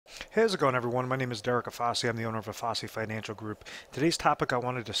Hey, how's it going, everyone? My name is Derek Afasi. I'm the owner of Afasi Financial Group. Today's topic I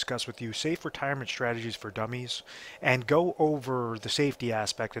want to discuss with you safe retirement strategies for dummies and go over the safety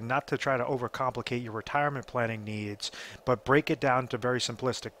aspect and not to try to overcomplicate your retirement planning needs, but break it down to very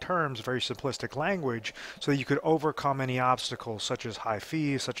simplistic terms, very simplistic language so that you could overcome any obstacles such as high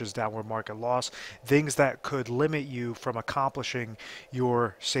fees, such as downward market loss, things that could limit you from accomplishing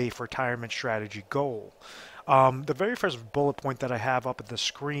your safe retirement strategy goal. The very first bullet point that I have up at the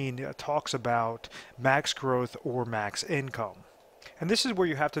screen talks about max growth or max income. And this is where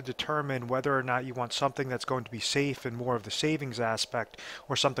you have to determine whether or not you want something that's going to be safe in more of the savings aspect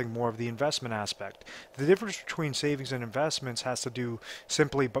or something more of the investment aspect. The difference between savings and investments has to do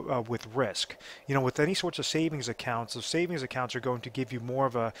simply with risk. You know, with any sorts of savings accounts, those savings accounts are going to give you more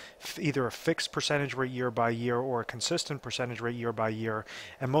of either a fixed percentage rate year by year or a consistent percentage rate year by year,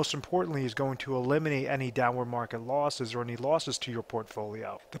 and most importantly is going to eliminate any downward market losses or any losses to your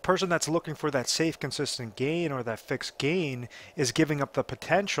portfolio. The person that's looking for that safe, consistent gain or that fixed gain is giving up the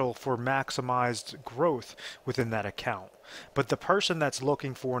potential for maximized growth within that account. But the person that's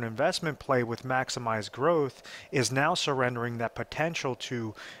looking for an investment play with maximized growth is now surrendering that potential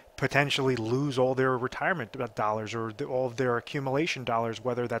to potentially lose all their retirement dollars or all of their accumulation dollars,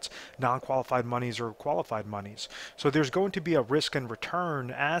 whether that's non-qualified monies or qualified monies. So there's going to be a risk and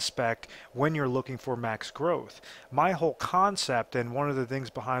return aspect when you're looking for max growth. My whole concept and one of the things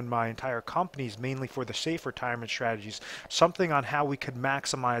behind my entire company is mainly for the safe retirement strategies, something on how we could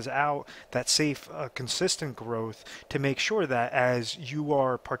maximize out that safe, consistent growth to make sure that as you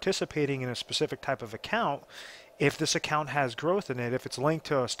are participating in a specific type of account, if this account has growth in it, if it's linked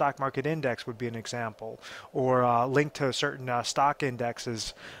to a stock market index would be an example, or linked to certain stock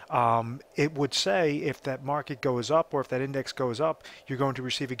indexes, it would say if that market goes up or if that index goes up, you're going to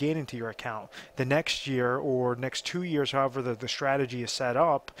receive a gain into your account. The next year or next 2 years, however the strategy is set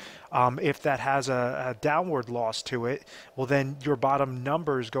up, if that has a downward loss to it, well then your bottom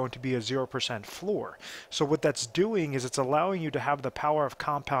number is going to be a 0% floor. So what that's doing is it's allowing you to have the power of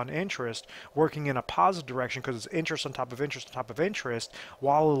compound interest working in a positive direction because it's interest on top of interest on top of interest,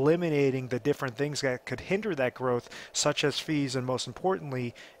 while eliminating the different things that could hinder that growth, such as fees and most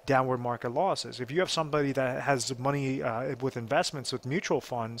importantly, downward market losses. If you have somebody that has money with investments with mutual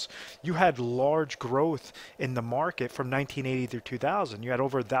funds, you had large growth in the market from 1980 through 2000. You had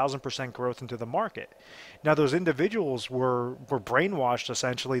over 1,000% growth into the market. Now those individuals were brainwashed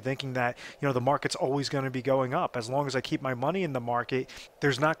essentially thinking that, you know, the market's always going to be going up. As long as I keep my money in the market,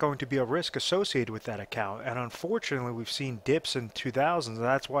 there's not going to be a risk associated with that account. And unfortunately, we've seen dips in 2000s.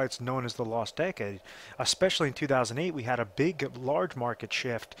 That's why it's known as the lost decade. Especially in 2008, we had a large market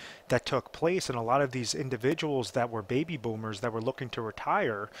shift that took place, and a lot of these individuals that were baby boomers that were looking to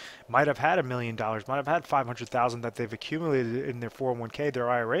retire might have had $1 million, might have had 500,000 that they've accumulated in their 401k, their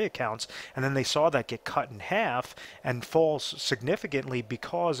IRA accounts, and then they saw that get cut in half and fall significantly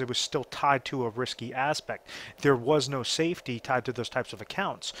because it was still tied to a risky aspect. There was no safety tied to those types of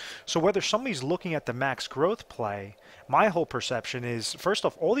accounts. So whether somebody's looking at the max growth play, my whole perception is, first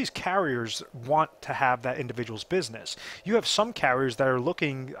off, all these carriers want to have that individual's business. You have some carriers that are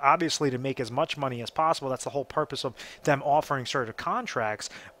looking, obviously, to make as much money as possible. That's the whole purpose of them offering certain contracts,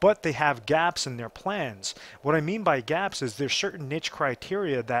 but they have gaps in their plans. What I mean by gaps is there's certain niche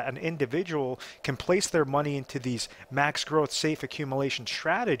criteria that an individual can place their money into these max growth safe accumulation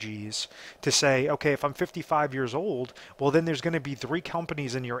strategies to say, okay, if I'm 55 years old, well, then there's going to be 3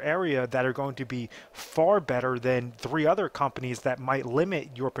 companies in your area that are going to be far better than 3 other companies that might limit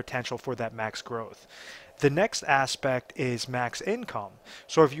your potential for that max growth. The next aspect is max income.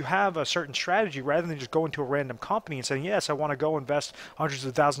 So if you have a certain strategy, rather than just going to a random company and saying, yes, I want to go invest hundreds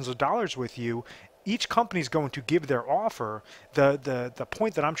of thousands of dollars with you, each company is going to give their offer. The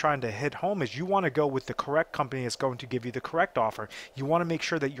point that I'm trying to hit home is you want to go with the correct company that's going to give you the correct offer. You want to make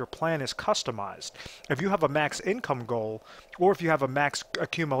sure that your plan is customized. If you have a max income goal, or if you have a max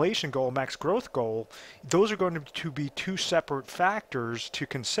accumulation goal, max growth goal, those are going to be 2 separate factors to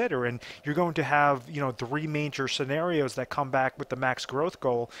consider. And you're going to have, you know, 3 major scenarios that come back with the max growth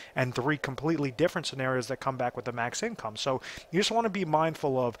goal and 3 completely different scenarios that come back with the max income. So you just want to be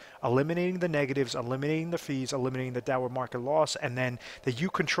mindful of eliminating the negatives, eliminating the fees, eliminating the downward market loss, and then that you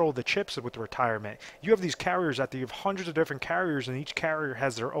control the chips with retirement. You have these carriers out there, you have hundreds of different carriers, and each carrier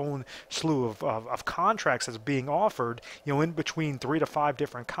has their own slew of contracts that's being offered, you know, in between 3 to 5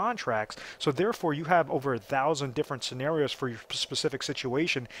 different contracts. So therefore, you have over 1,000 different scenarios for your specific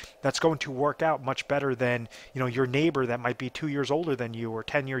situation that's going to work out much better than, you know, your neighbor that might be 2 years older than you or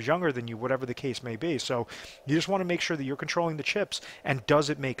 10 years younger than you, whatever the case may be. So you just want to make sure that you're controlling the chips, and does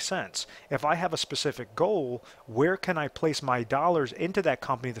it make sense? If I have a specific goal, where can I place my dollars into that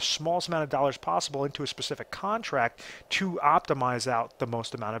company, the smallest amount of dollars possible into a specific contract to optimize out the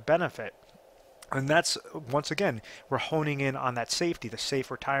most amount of benefit? And that's, once again, we're honing in on that safety, the safe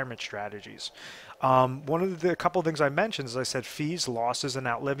retirement strategies. One of the couple of things I mentioned, as I said, fees, losses, and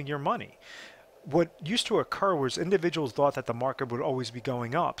outliving your money. What used to occur was individuals thought that the market would always be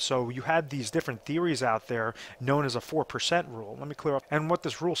going up. So you had these different theories out there known as a 4% rule. Let me clear up. And what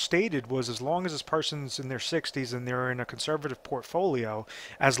this rule stated was, as long as this person's in their 60s and they're in a conservative portfolio,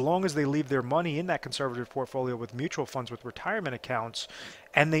 as long as they leave their money in that conservative portfolio with mutual funds, with retirement accounts,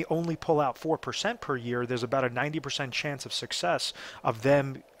 and they only pull out 4% per year, there's about a 90% chance of success of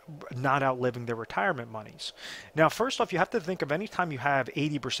them not outliving their retirement monies. Now, first off, you have to think of any time you have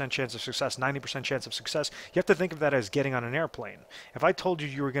 80% chance of success, 90% chance of success, you have to think of that as getting on an airplane. If I told you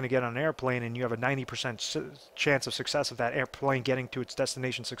you were going to get on an airplane and you have a 90% chance of success of that airplane getting to its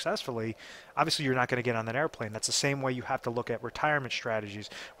destination successfully, obviously you're not going to get on that airplane. That's the same way you have to look at retirement strategies,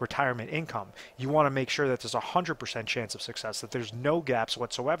 retirement income. You want to make sure that there's a 100% chance of success, that there's no gaps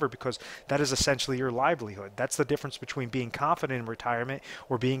whatsoever, because that is essentially your livelihood. That's the difference between being confident in retirement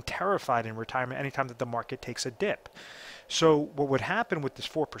or being terrified in retirement anytime that the market takes a dip. So what would happen with this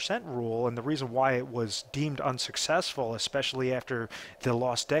 4% rule, and the reason why it was deemed unsuccessful, especially after the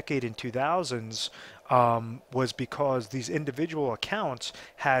lost decade in 2000s, was because these individual accounts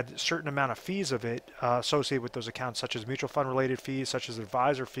had a certain amount of fees of it associated with those accounts, such as mutual fund related fees, such as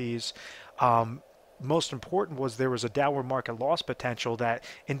advisor fees. Most important was there was a downward market loss potential that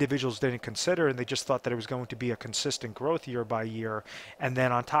individuals didn't consider, and they just thought that it was going to be a consistent growth year by year. And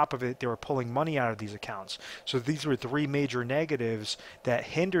then on top of it, they were pulling money out of these accounts. So these were three major negatives that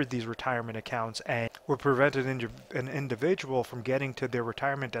hindered these retirement accounts and were prevented an individual from getting to their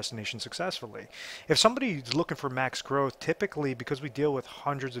retirement destination successfully. If somebody's looking for max growth, typically, because we deal with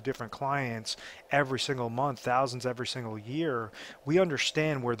hundreds of different clients every single month, thousands every single year, we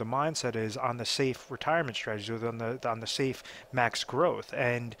understand where the mindset is on the safe retirement strategies, or on the safe max growth.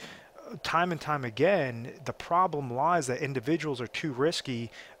 And time again, the problem lies that individuals are too risky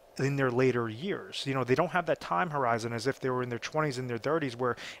in their later years. You know, they don't have that time horizon as if they were in their 20s and their 30s,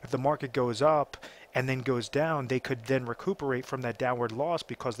 where if the market goes up and then goes down, they could then recuperate from that downward loss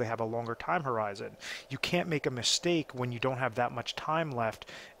because they have a longer time horizon. You can't make a mistake when you don't have that much time left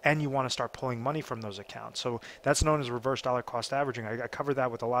and you want to start pulling money from those accounts. So that's known as reverse dollar cost averaging. I cover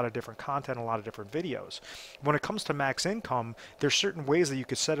that with a lot of different content, a lot of different videos. When it comes to max income, there's certain ways that you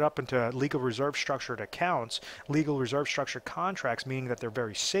could set it up into legal reserve structured accounts, legal reserve structured contracts, meaning that they're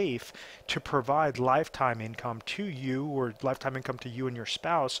very safe to provide lifetime income to you, or lifetime income to you and your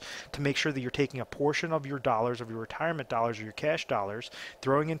spouse, to make sure that you're taking a portion of your dollars, of your retirement dollars or your cash dollars,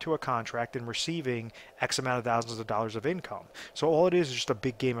 throwing into a contract and receiving X amount of thousands of dollars of income. So all it is just a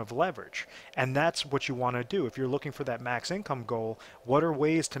big game of leverage. And that's what you want to do. If you're looking for that max income goal, what are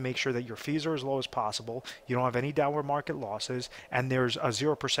ways to make sure that your fees are as low as possible, you don't have any downward market losses, and there's a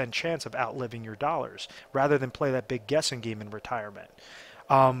 0% chance of outliving your dollars, rather than play that big guessing game in retirement.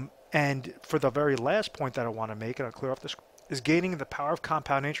 And for the very last point that I want to make, and I'll clear up this, is gaining the power of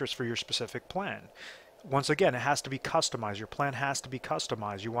compound interest for your specific plan. Once again, it has to be customized. Your plan has to be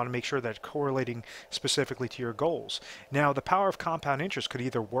customized. You want to make sure that it's correlating specifically to your goals. Now, the power of compound interest could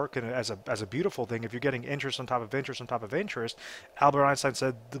either work as a beautiful thing. If you're getting interest on top of interest on top of interest, Albert Einstein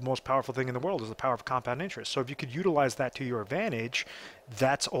said the most powerful thing in the world is the power of compound interest. So if you could utilize that to your advantage,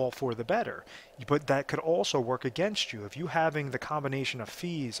 that's all for the better. But that could also work against you. If you having the combination of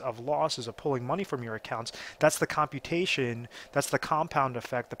fees, of losses, of pulling money from your accounts, that's the computation, that's the compound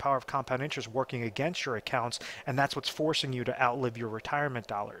effect, the power of compound interest working against your accounts, and that's what's forcing you to outlive your retirement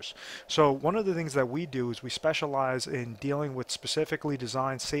dollars. So one of the things that we do is we specialize in dealing with specifically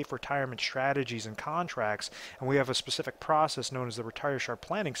designed safe retirement strategies and contracts, and we have a specific process known as the Retire Sharp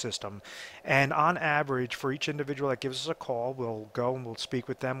Planning System. And on average, for each individual that gives us a call, we'll go and we'll speak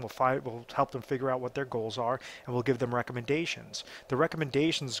with them, we'll help them figure out what their goals are, and we'll give them recommendations. The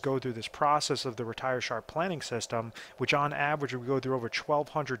recommendations go through this process of the Retire Sharp Planning System, which on average we go through over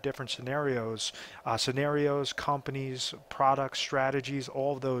 1,200 different scenarios, companies, products, strategies,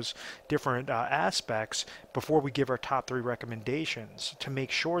 all of those different aspects before we give our top 3 recommendations, to make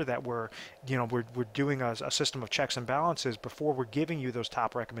sure that we're doing a system of checks and balances before we're giving you those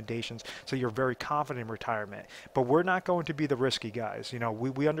top recommendations, so you're very confident in retirement. But we're not going to be the risky guys. You know,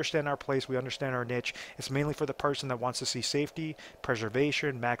 we understand our place, we understand our niche. It's mainly for the person that wants to see safety,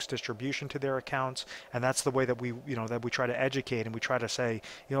 preservation, max distribution to their accounts, and that's the way that we try to educate, and we try to say,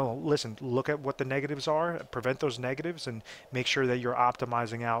 listen, look at what the negatives are, prevent those negatives, and make sure that you're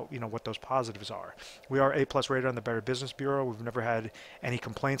optimizing out, what those positives are. We are A+ rated on the Better Business Bureau. We've never had any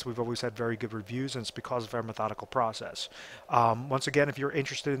complaints. We've always had very good reviews, and it's because of our methodical process. Once again, if you're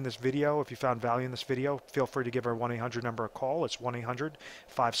interested in this video, if you found value in this video, feel free to give our 1-800 number a call. It's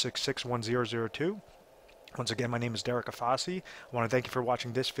 1-800-566-1002. Once again, my name is Derek Afasi. I want to thank you for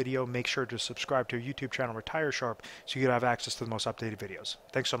watching this video. Make sure to subscribe to our YouTube channel, Retire Sharp, so you can have access to the most updated videos.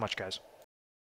 Thanks so much, guys.